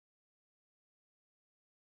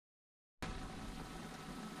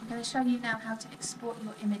going to show you now how to export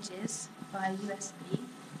your images via USB.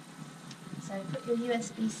 So put your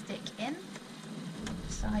USB stick in,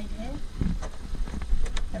 side here,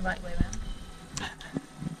 the right way around,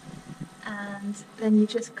 and then you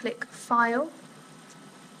just click File,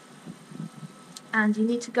 and you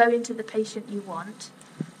need to go into the patient you want.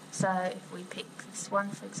 So if we pick this one,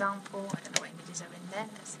 for example, I don't know what images are in there,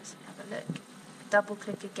 let's just have a look. Double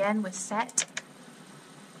click again with Set.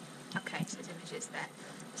 Okay, so there's images there.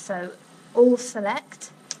 So all select,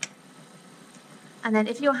 and then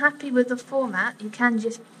if you're happy with the format, you can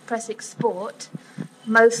just press Export.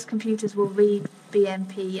 Most computers will read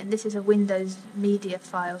BMP, and this is a Windows media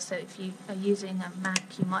file, so if you are using a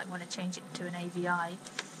Mac, you might want to change it to an AVI.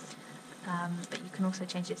 But you can also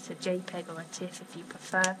change it to JPEG or a TIFF if you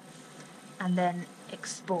prefer, and then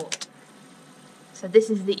Export. So this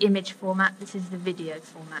is the image format, this is the video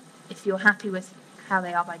format. If you're happy with how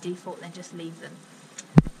they are by default, then just leave them.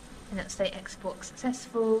 And it'll say export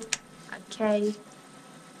successful, OK,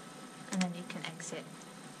 and then you can exit.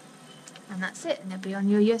 And that's it, and it'll be on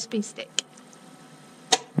your USB stick.